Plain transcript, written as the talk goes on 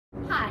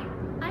Hi,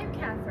 I'm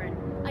Catherine,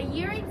 a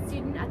Year 8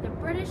 student at the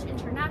British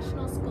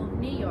International School of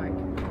New York.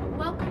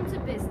 Welcome to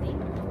Bisney.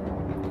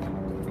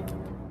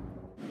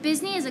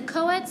 Bisney is a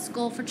co-ed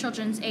school for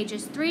children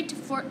ages 3 to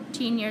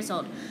 14 years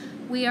old.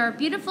 We are a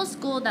beautiful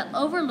school that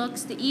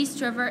overlooks the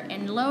East River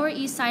in Lower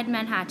East Side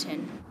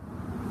Manhattan.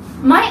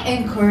 My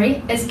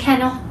inquiry is can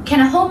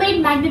a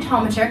homemade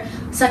magnetometer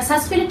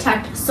successfully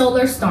detect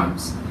solar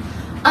storms?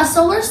 A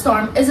solar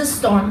storm is a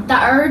storm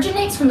that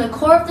originates from the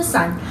core of the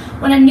sun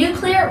when a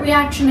nuclear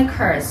reaction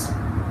occurs.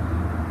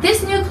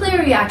 This nuclear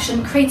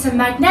reaction creates a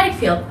magnetic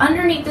field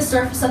underneath the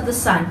surface of the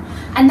sun,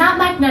 and that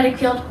magnetic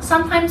field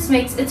sometimes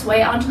makes its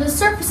way onto the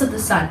surface of the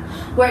sun,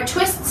 where it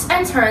twists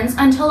and turns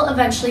until it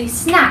eventually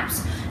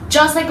snaps,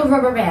 just like a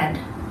rubber band.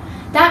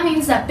 That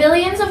means that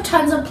billions of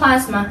tons of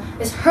plasma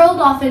is hurled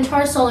off into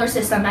our solar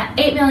system at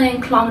 8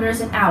 million kilometers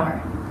an hour.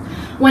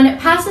 When it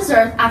passes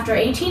Earth after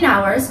 18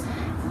 hours,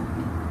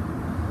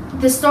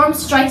 the storm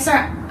strikes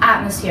our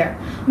atmosphere,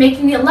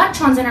 making the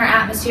electrons in our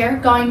atmosphere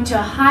going to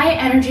a high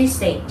energy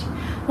state.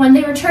 When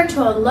they return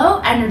to a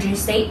low energy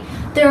state,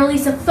 they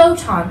release a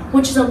photon,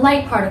 which is a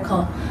light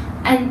particle,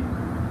 and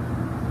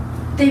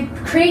they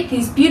create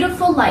these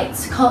beautiful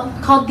lights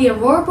called the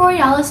aurora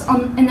borealis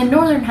in the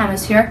northern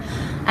hemisphere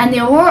and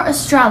the aurora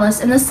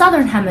australis in the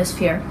southern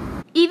hemisphere.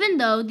 Even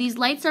though these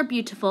lights are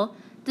beautiful,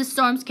 the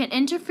storms can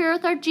interfere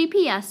with our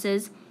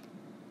GPSs,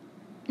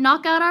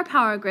 knock out our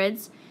power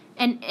grids,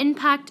 and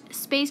impact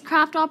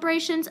spacecraft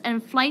operations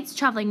and flights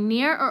traveling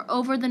near or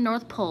over the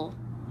North Pole.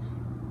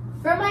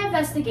 For my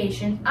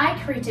investigation, I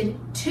created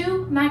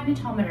 2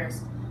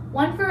 magnetometers,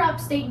 one for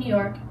upstate New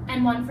York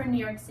and one for New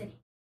York City.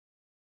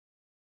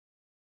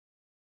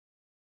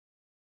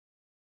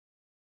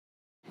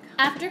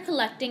 After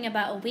collecting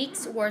about a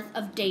week's worth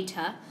of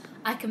data,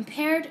 I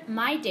compared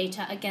my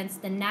data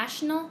against the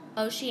National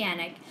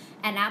Oceanic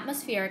and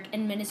Atmospheric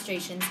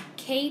Administration's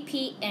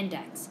KP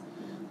Index,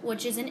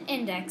 which is an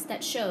index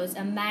that shows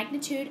a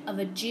magnitude of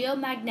a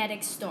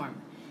geomagnetic storm,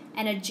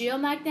 and a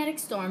geomagnetic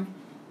storm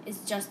is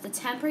just a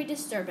temporary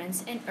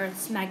disturbance in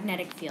Earth's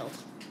magnetic field.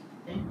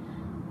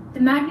 The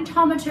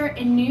magnetometer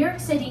in New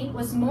York City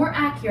was more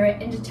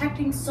accurate in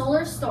detecting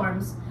solar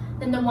storms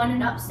than the one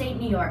in upstate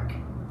New York.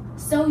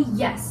 So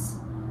yes,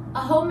 a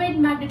homemade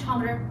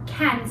magnetometer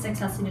can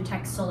successfully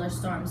detect solar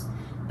storms,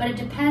 but it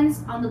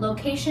depends on the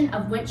location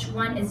of which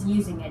one is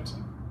using it.